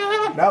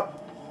fire! Nope.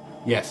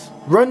 Yes.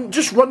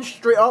 Just run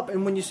straight up,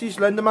 and when you see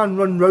Slender Man,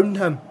 run round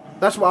him.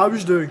 That's what I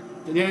was doing.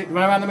 Yeah,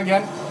 run around them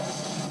again.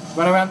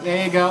 Run around.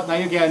 There you go. Now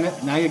you're getting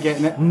it. Now you're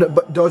getting it. No,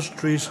 but dodge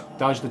trees.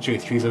 Dodge the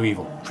trees. Trees are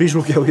evil. Trees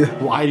will kill you.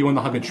 Why do you want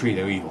to hug a tree?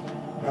 They're evil.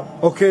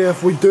 Okay,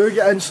 if we do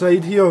get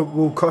inside here,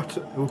 we'll cut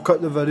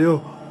the video.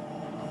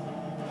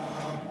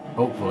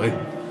 Hopefully.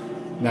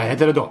 Now head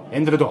to the door.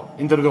 Into the door.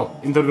 Into the door.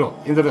 Into the door.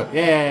 Into the door.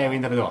 Yeah, we're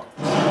into the door.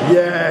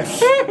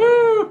 Yes.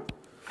 Well,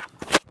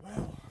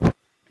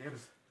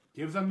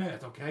 give us a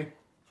minute, okay?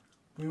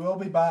 We will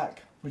be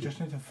back. We just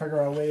need to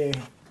figure a way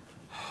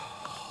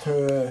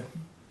to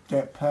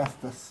get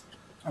past this.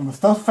 And we'll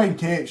still find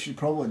Kate. She's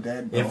probably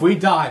dead. If we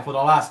die for the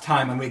last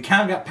time and we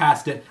can't get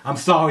past it, I'm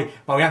sorry,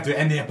 but we have to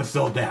end the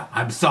episode there.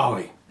 I'm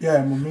sorry. Yeah,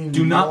 and we'll mean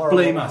Do not more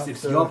blame will us. have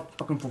It's to- your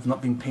fucking fault for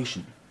not being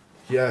patient.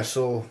 Yeah.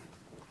 So.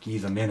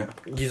 Give us a minute.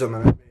 Give a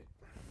minute.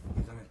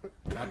 Give us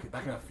a minute.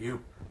 Back in a few.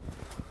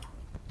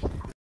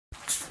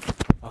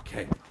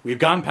 Okay, we've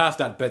gone past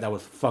that bit that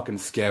was fucking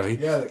scary.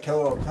 Yeah, the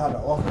killer had it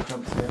off or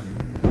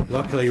something.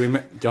 Luckily,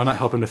 you're not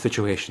helping the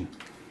situation.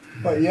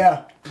 But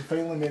yeah, we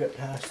finally made it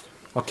past.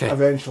 Okay,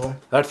 Eventually.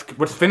 let's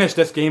finish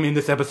this game in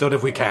this episode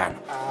if we can.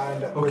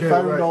 And we Okay,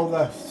 found right. all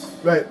this.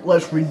 Right.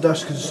 Let's read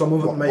this because some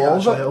of it might all of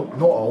actually it? help.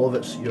 Not all of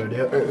it's your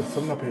idea. There's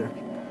something up here.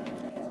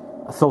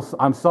 So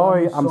I'm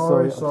sorry. I'm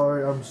sorry.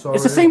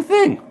 It's the same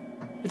thing.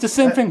 It's the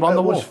same thing. Run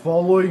the It was wolf.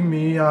 following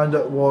me and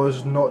it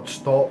was not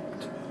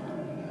stopped.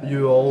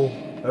 You all,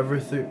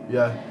 everything.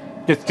 Yeah.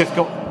 Just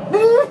go.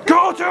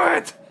 Go to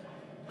it.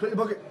 Click the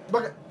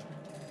bucket.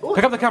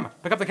 Pick up the camera.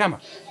 Pick up the camera.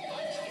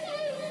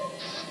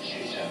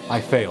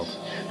 I failed.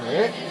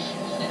 Right?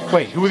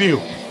 Wait, who are you?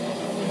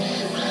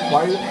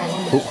 Why is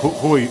it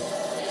Who are you?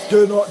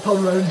 Do not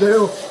turn around,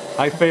 Dale.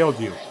 I failed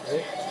you.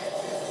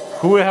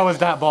 Who the hell is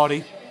that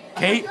body?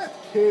 Kate?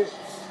 Kate.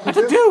 That's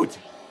a dude!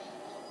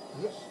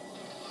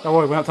 Don't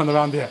worry, we're not turned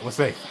around yet. We're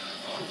safe.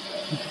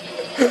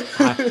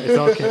 It's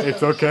okay.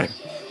 It's okay.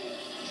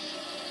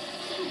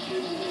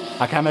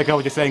 I can't make out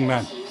what you're saying,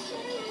 man.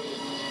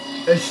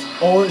 It's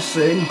all it's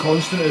saying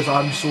constant is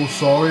I'm so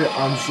sorry.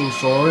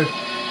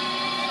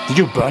 Did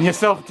you burn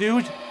yourself,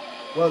 dude?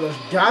 Well, there's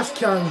gas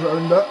cans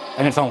around it.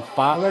 And it's on I'm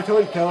fire. gonna tell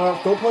you, killer,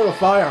 don't play with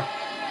fire.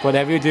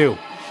 Whatever you do,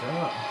 Shut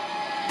up.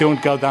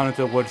 don't go down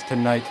into the woods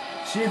tonight.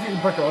 See if you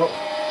can pick it up.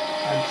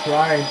 I'm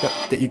trying.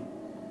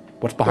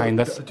 What's behind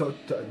us? Don't.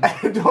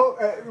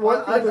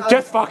 What?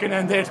 Just fucking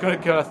end it. It's gonna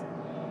kill us.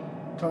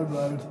 Turn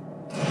round.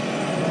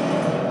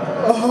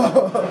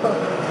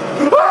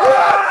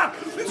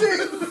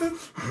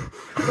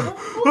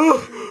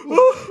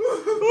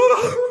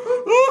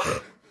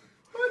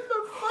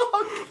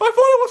 I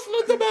thought it was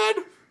Slender Man.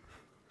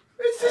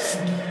 It's just.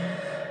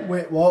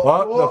 Wait, what?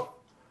 What?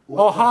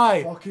 Oh,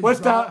 hi. fuck is What's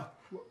that?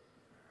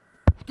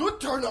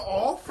 Don't turn it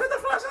off. Put the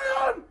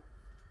flashlight on.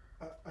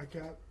 I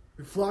can't.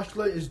 Your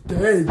flashlight is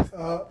dead.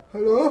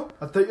 Hello?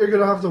 I think you're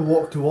gonna have to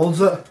walk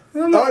towards it.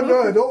 No, no, I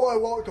don't want to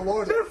walk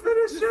towards it. Just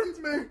finish it.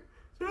 me.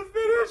 Just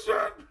finish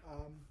it.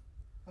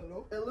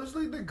 Hello? It looks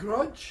like the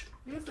Grudge.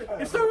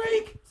 It's a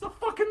leak. It's a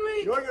fucking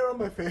leak. You want to get on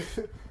my face?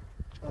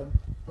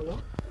 Hello?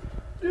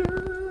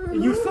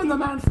 You Slender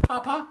Man's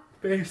papa.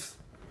 Face.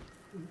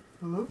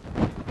 Hello?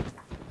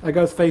 I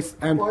got his face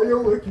and Why are you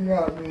looking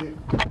at me?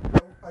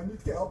 I I need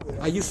to get up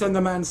there. Are you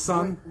Slender Man's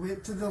son?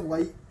 Wait till the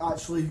light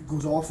actually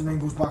goes off and then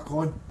goes back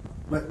on.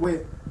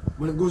 Wait.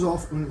 When it goes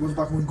off, when it goes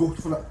back on, go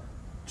for it.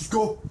 Just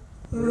go.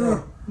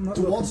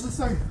 Towards the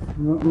thing.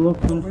 Not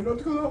looking. Wait, not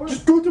to go that way.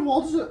 Just go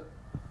towards it.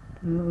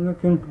 Not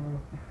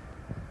looking.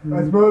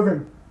 It's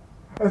moving.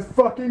 It's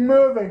fucking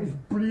moving.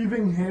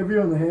 Breathing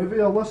heavier and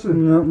heavier,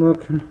 listen. Not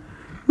looking.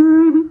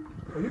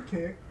 Are you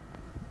okay?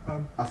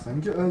 I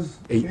think it is.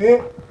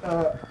 Okay,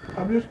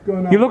 I'm just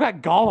gonna... You look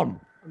like Gollum.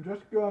 I'm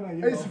just gonna,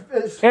 you know...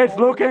 It's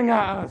looking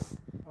at us.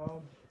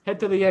 Um, Head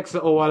to the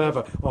exit or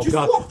whatever. Oh Just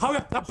god. what? Hurry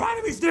up, the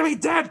battery's nearly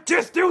dead.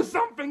 Just do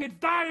something. It's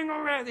dying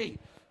already.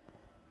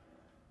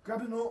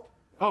 Grab the note.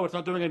 Oh, it's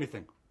not doing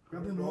anything.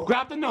 Grab the note.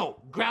 Grab the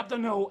note. Grab the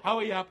note.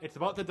 Hurry up. It's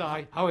about to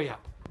die. Hurry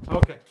up.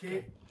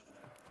 Okay.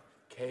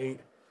 Kate,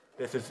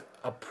 this is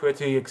a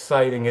pretty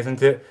exciting,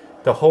 isn't it?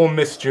 The whole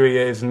mystery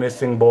is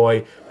missing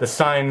boy. The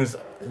signs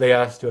they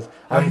asked us.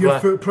 I hear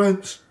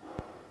footprints.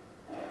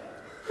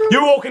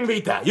 You all can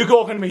read that. You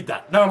all can read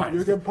that. Never mind.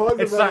 You can pause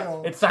the it's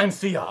video. it's sign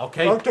CR,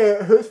 okay? Okay,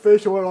 whose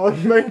facial are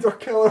on? Mine's are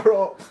killer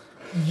up.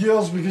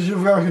 Yours because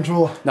you've got a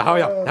controller. Now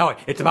hurry up. Hurry.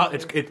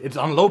 It's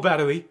on low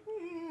battery.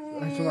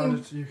 I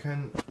surrounded it so you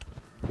can.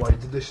 Why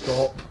did they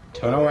stop?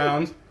 Turn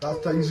around.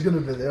 That thing's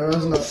gonna be there,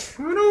 isn't it?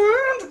 Turn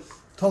around.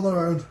 Turn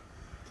around.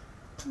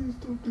 Please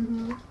don't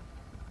do that.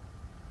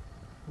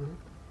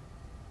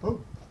 Oh.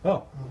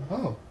 Oh.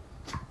 Oh.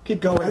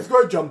 Keep going. It's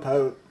going to jump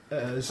out. It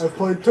is. I've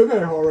played too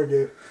many horror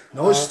games.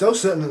 No, it's still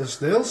sitting at the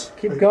stairs.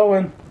 Keep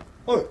going.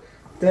 Oh,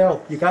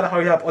 Dale, you gotta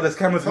hurry up or this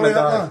camera's gonna hurry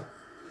up, die. man.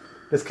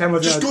 This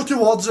camera's Just gonna go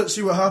towards it,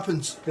 see what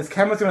happens. This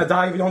camera's gonna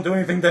die if you don't do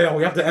anything, Dale.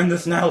 We have to end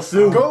this now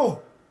soon.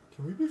 Go!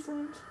 Can we be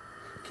friends?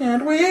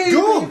 Can't we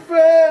Go! be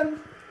friends?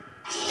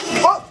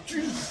 Oh,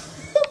 jeez.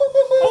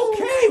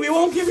 Okay, we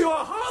won't give you a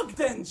hug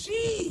then.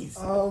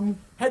 Jeez.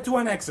 Head to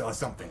an exit or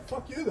something.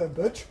 Fuck you then,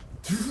 bitch.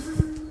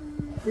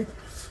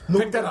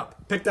 Pick that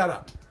up. Pick that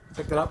up.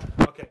 Pick that up.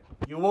 Okay.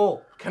 You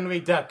all can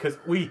read that because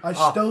we. I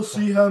still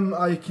see him,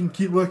 I can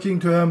keep looking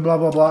to him, blah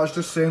blah blah. It's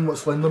just saying what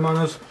Slender Man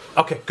is.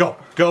 Okay, go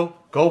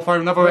for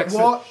another exit.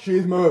 What?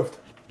 She's moved.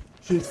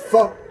 She's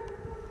fucked.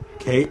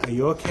 Kate, are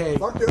you okay?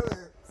 Fuck you.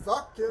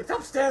 Fuck you. It's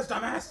upstairs,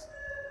 dumbass.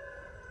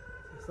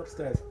 It's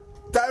upstairs.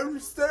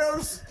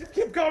 Downstairs. Just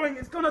keep going.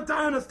 It's gonna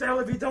die on us, Dale,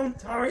 if you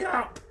don't hurry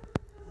up.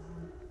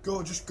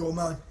 Go, just go,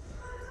 man.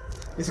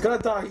 It's gonna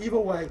die either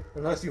way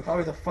unless you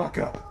hurry the fuck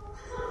up.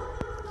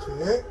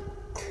 Kate.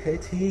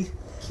 Katie,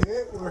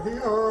 Kate, we're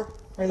here.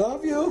 I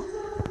love you.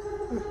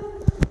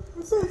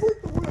 It sounds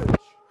like the witch.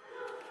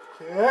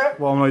 Kate.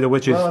 Well, no, the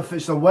witches. Well, if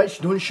it's a witch,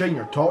 don't shine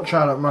your torch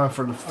at it, man,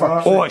 for the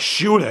fuck's sake. Or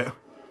shoot it.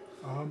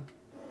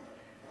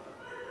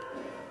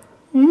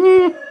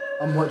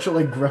 I'm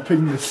literally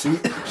gripping the seat.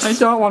 I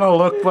don't want to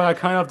look, but I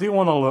kind of do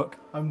want to look.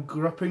 I'm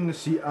gripping the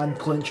seat and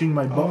clenching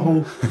my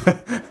butthole.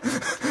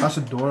 That's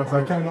a door, I I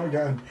think. cannot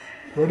get in.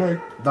 Go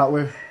down. That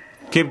way.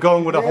 Keep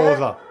going with the holes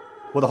are.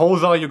 Where the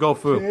holes are, you go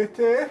through.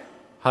 Katie.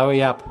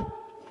 Hurry up.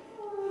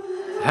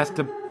 Has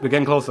to. We're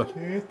getting closer.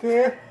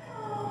 Katie.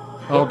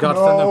 Oh god,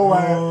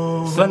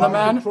 No Slender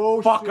Man,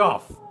 control fuck shield.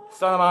 off.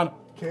 Slender Man.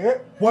 Kate.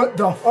 What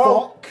the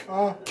Oh.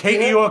 fuck?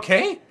 Kate, are you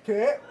okay?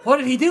 Kate. What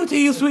did he do to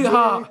you,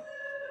 sweetheart?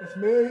 It's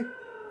me.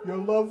 Your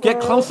lover.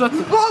 Get closer.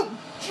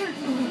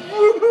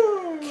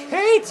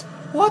 Kate,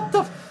 what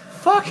the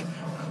fuck?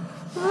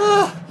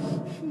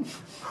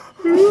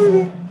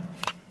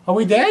 Are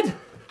we dead?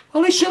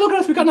 Holy shit, look at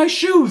us, we got nice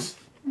shoes.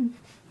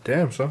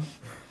 Damn, son.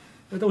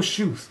 Look at those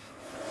shoes.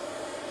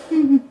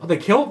 Are they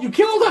killed? You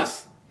killed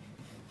us!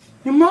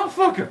 You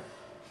motherfucker!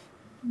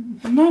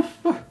 You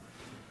motherfucker!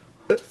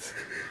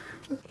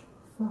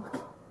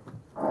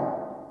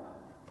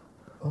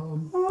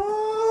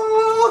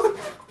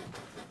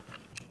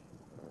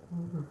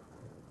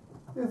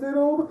 Is it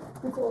over?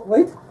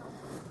 Wait.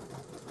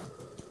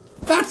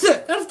 That's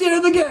it! That's the end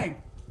of the game!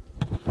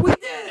 We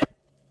did it!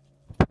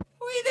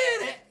 We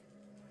did it!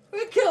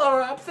 We killed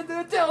our apps and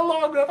didn't tell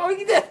long enough. We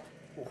did it!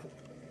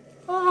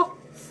 Oh.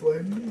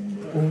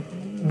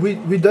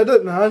 We did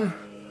it, man.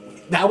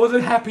 That was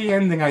a happy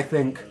ending, I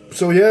think.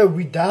 So yeah,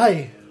 we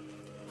die.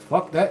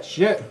 Fuck that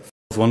shit.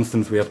 One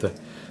since we have to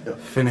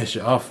finish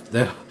it off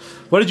there.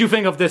 What did you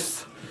think of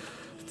this?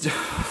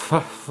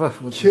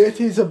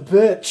 Katie's a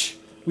bitch.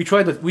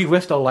 We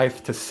risked our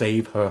life to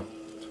save her.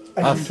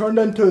 And she turned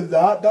into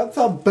that. That's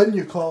how bin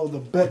you call the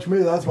bitch.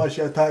 Maybe that's why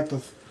she attacked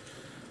us.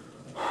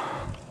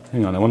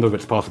 Hang on, I wonder if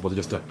it's possible to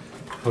just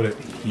put it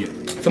here.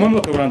 Someone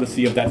look around to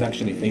see if that's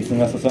actually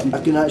facing us or something.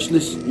 I can actually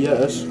see,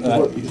 yes.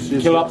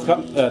 Kill up,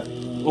 Scott.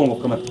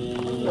 Come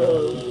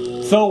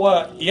on.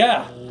 So,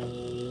 yeah.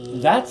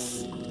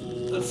 That's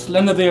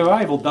Slender The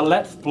Arrival, the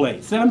Let's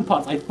Play. 7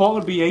 parts. I thought it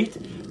would be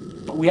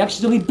 8, but we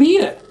actually beat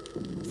it.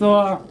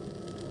 So,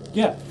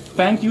 yeah.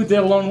 Thank you,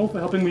 Dale Lonewolf, for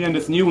helping me in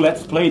this new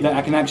Let's Play that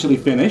I can actually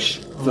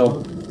finish.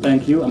 So,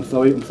 thank you. I'm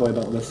sorry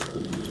about this.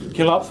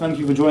 Killops, thank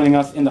you for joining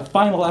us in the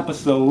final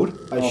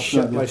episode. I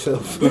shit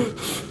myself.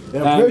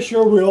 Yeah, I'm pretty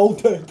sure we all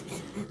did.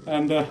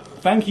 And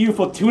thank you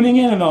for tuning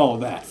in and all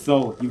that.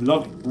 So, you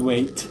love it.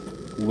 Wait.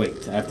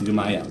 I have to do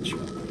my outro.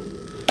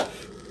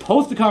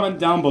 post a comment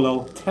down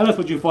below. Tell us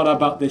what you thought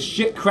about this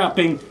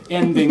shit-crapping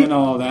ending and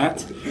all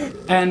that.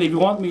 And if you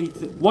want me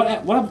to...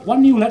 What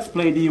new Let's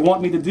Play do you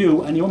want me to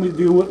do? And you want me to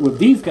do it with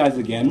these guys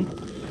again?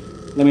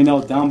 Let me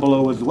know down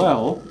below as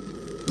well.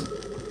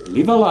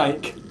 Leave a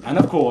like. And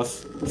of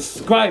course,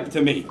 subscribe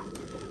to me.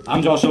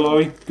 I'm Josh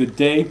Alloy. Good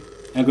day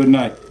and good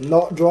night.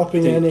 Not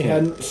dropping Take any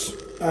care. hints,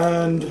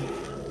 and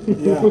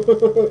yeah.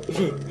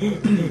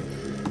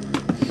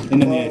 In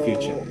the near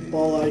future.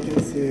 All I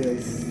can say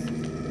is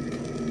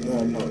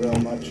not real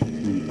much.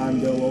 I'm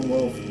Dale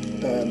Lonewolf.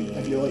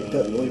 If you liked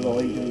it, leave a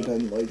like. If you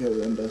didn't like it,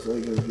 then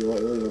dislike it. If you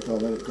like, leave a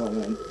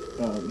comment.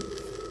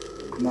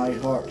 My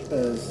heart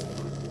is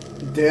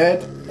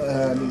dead,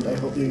 and I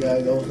hope you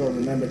guys also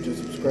remember to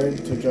subscribe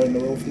to join the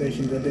Wolf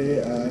Nation today.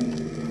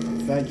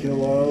 And thank you,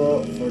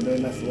 Laura, for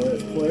doing this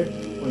Let's Play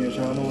on your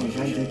channel, and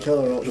thank you,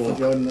 Killer Ops, for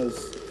joining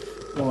us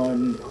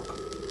on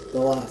the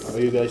last.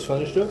 Are you guys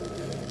finished it?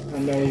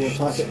 And now we'll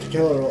pass it to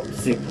Killer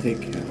Ops Take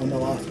care. on the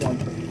last one.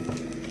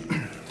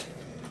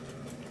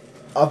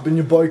 I've been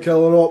your boy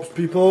Killer Ops,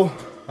 people,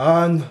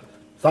 and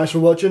thanks for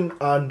watching,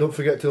 and don't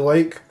forget to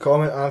like,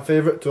 comment and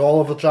favourite to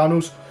all of the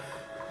channels,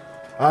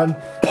 and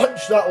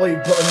punch that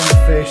like button in the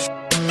face.